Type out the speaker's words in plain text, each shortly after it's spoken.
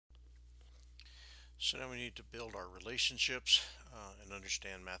So now we need to build our relationships and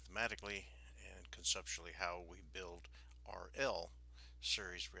understand mathematically and conceptually how we build RL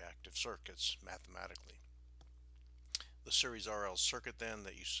series reactive circuits mathematically. The series RL circuit then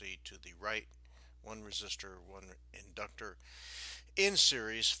that you see to the right, one resistor, one inductor in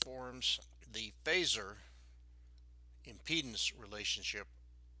series, forms the phasor impedance relationship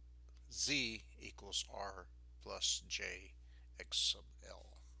Z equals R plus J X sub L.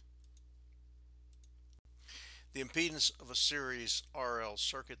 The impedance of a series RL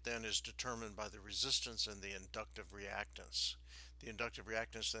circuit then is determined by the resistance and the inductive reactance. The inductive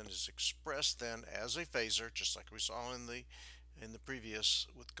reactance then is expressed then as a phasor, just like we saw in the previous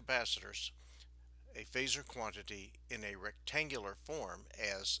with capacitors, a phasor quantity in a rectangular form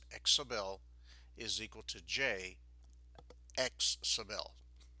as X sub L is equal to J X sub L.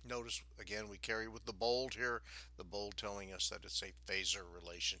 Notice again we carry with the bold here, the bold telling us that it's a phasor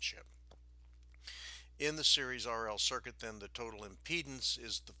relationship. In the series RL circuit then the total impedance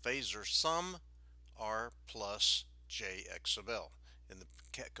is the phasor sum R plus JX sub L. In the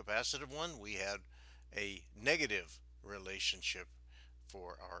capacitive one we had a negative relationship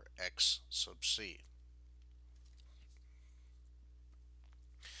for our X sub C.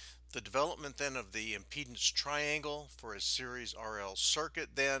 The development then of the impedance triangle for a series RL circuit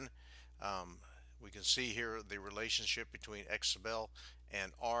then, we can see here the relationship between X sub L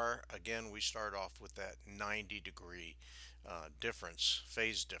and R. Again, we start off with that 90-degree difference,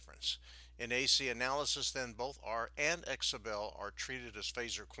 phase difference. In AC analysis then, both R and X sub L are treated as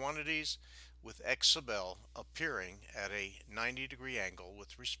phasor quantities, with X sub L appearing at a 90-degree angle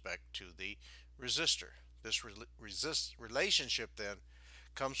with respect to the resistor. This relationship then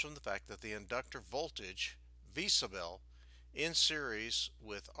comes from the fact that the inductor voltage V sub L in series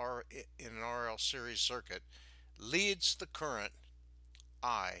with in an RL series circuit leads the current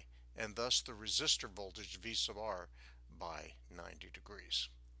I, and thus the resistor voltage V sub R by 90 degrees.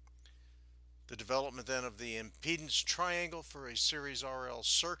 The development then of the impedance triangle for a series RL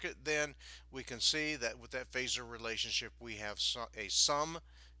circuit, then we can see that with that phasor relationship we have a sum,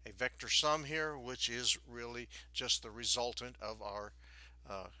 a vector sum here, which is really just the resultant of our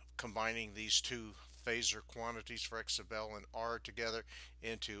combining these two phasor quantities for X sub L and R together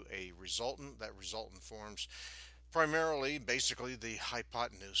into a resultant. That resultant forms primarily, basically, the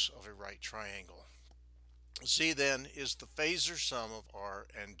hypotenuse of a right triangle. Z then is the phasor sum of R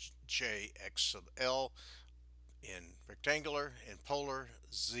and J X sub L in rectangular, in polar,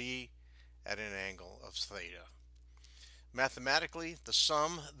 Z at an angle of theta. Mathematically, the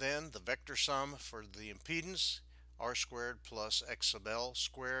sum then, the vector sum for the impedance, R squared plus X sub L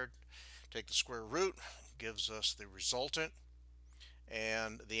squared, take the square root, gives us the resultant,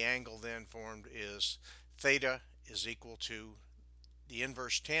 and the angle then formed is theta is equal to the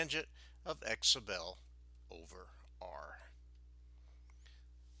inverse tangent of X sub L over R.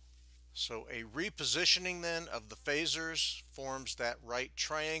 So a repositioning then of the phasors forms that right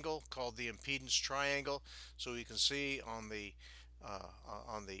triangle called the impedance triangle. So you can see on the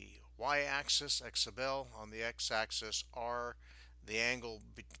y-axis X sub L, on the x-axis R, the angle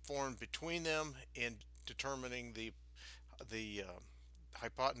formed between them in determining the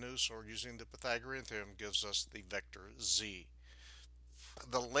hypotenuse, or using the Pythagorean theorem, gives us the vector Z.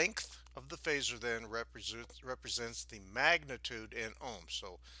 The length of the phasor then represents the magnitude in ohms.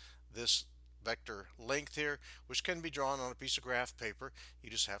 So this vector length here, which can be drawn on a piece of graph paper,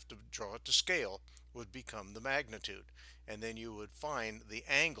 you just have to draw it to scale, would become the magnitude. And then you would find the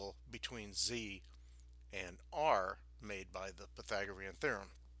angle between Z and R made by the Pythagorean theorem.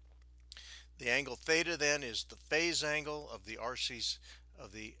 The angle theta then is the phase angle of the RC's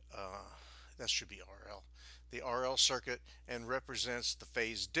of the that should be RL, the RL circuit, and represents the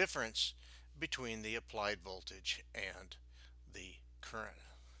phase difference between the applied voltage and the current.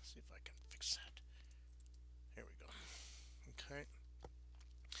 Let's see if I can fix that. Here we go. Okay.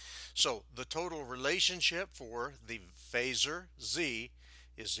 So the total relationship for the phasor Z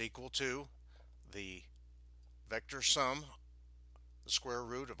is equal to the vector sum, the square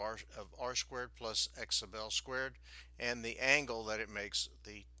root of R squared plus X sub L squared, and the angle that it makes,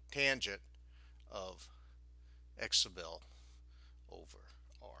 the tangent of X sub L over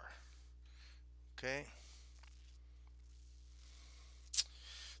R. Okay.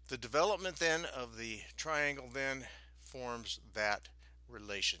 The development then of the triangle then forms that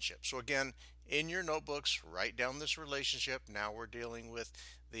relationship. So again, in your notebooks, write down this relationship. Now we're dealing with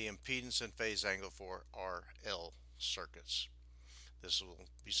the impedance and phase angle for RL circuits. This will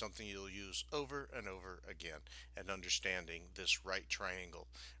be something you'll use over and over again at understanding this right triangle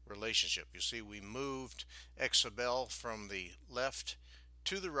relationship. You see, we moved X sub L from the left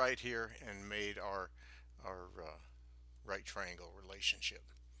to the right here and made our right triangle relationship.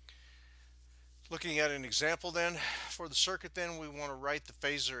 Looking at an example then, for the circuit then, we want to write the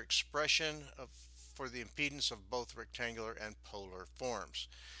phasor expression for the impedance of both rectangular and polar forms.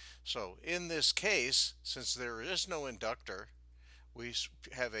 So in this case, since there is no inductor, we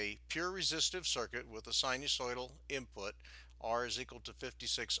have a pure resistive circuit with a sinusoidal input. R is equal to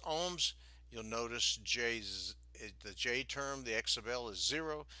 56 ohms. You'll notice the J term, the X sub L, is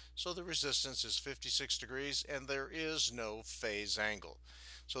 0, so the resistance is 56 degrees and there is no phase angle.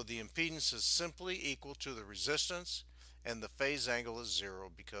 So the impedance is simply equal to the resistance and the phase angle is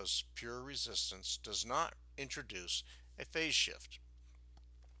 0 because pure resistance does not introduce a phase shift.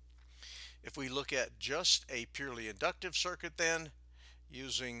 If we look at just a purely inductive circuit then,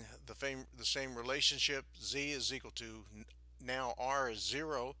 using the same relationship, Z is equal to, now R is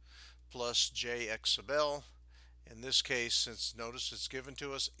 0 plus J X sub L. In this case, since notice it's given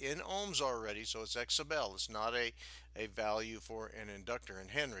to us in ohms already, so it's X sub L, it's not a value for an inductor in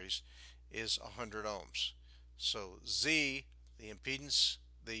henries, is 100 ohms. So Z, the impedance,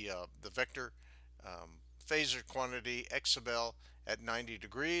 the vector phasor quantity X sub L at 90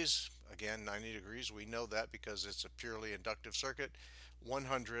 degrees, again 90 degrees, we know that because it's a purely inductive circuit,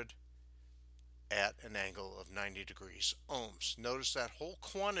 100 at an angle of 90 degrees ohms. Notice that whole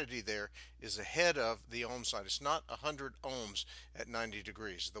quantity there is ahead of the ohm sign. It's not 100 ohms at 90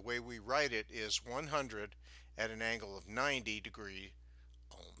 degrees. The way we write it is 100 at an angle of 90 degree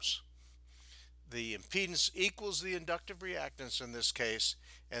ohms. The impedance equals the inductive reactance in this case,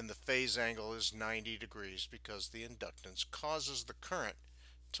 and the phase angle is 90 degrees because the inductance causes the current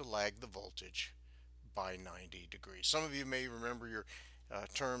to lag the voltage by 90 degrees. Some of you may remember your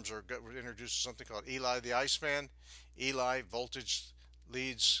terms are introduced to something called Eli the Iceman. Eli, voltage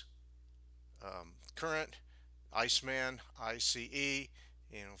leads current. Iceman, ICE,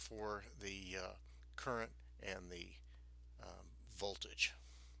 for the current and the voltage.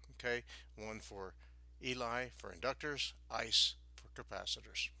 Okay, one for Eli for inductors, ICE for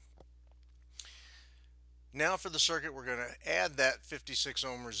capacitors. Now for the circuit, we're going to add that 56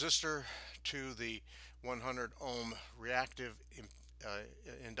 ohm resistor to the 100 ohm reactive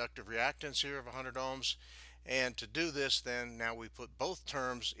inductive reactance here of 100 ohms. And to do this, then now we put both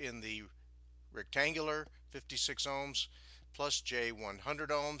terms in the rectangular 56 ohms plus J 100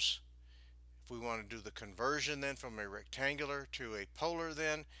 ohms. If we want to do the conversion then from a rectangular to a polar,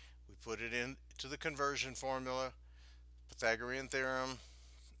 then we put it into the conversion formula, Pythagorean theorem,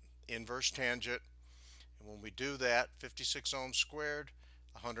 inverse tangent. And when we do that, 56 ohms squared,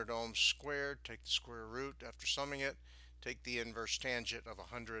 100 ohms squared, take the square root after summing it, take the inverse tangent of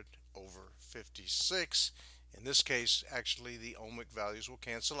 100 over 56. In this case, actually the ohmic values will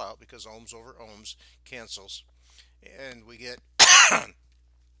cancel out because ohms over ohms cancels. And we get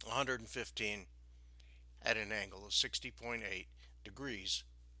 115 at an angle of 60.8 degrees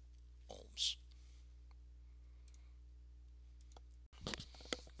ohms.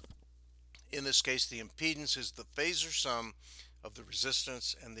 In this case, the impedance is the phasor sum of the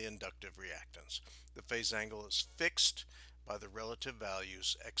resistance and the inductive reactance. The phase angle is fixed by the relative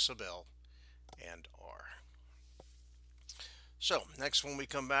values X sub L and R. So next, when we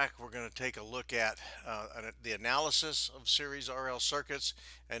come back, we're going to take a look at the analysis of series RL circuits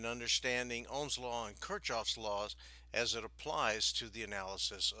and understanding Ohm's law and Kirchhoff's laws as it applies to the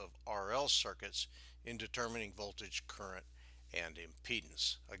analysis of RL circuits in determining voltage, current, and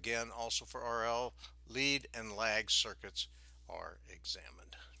impedance. Again, also for RL, lead and lag circuits are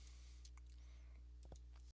examined.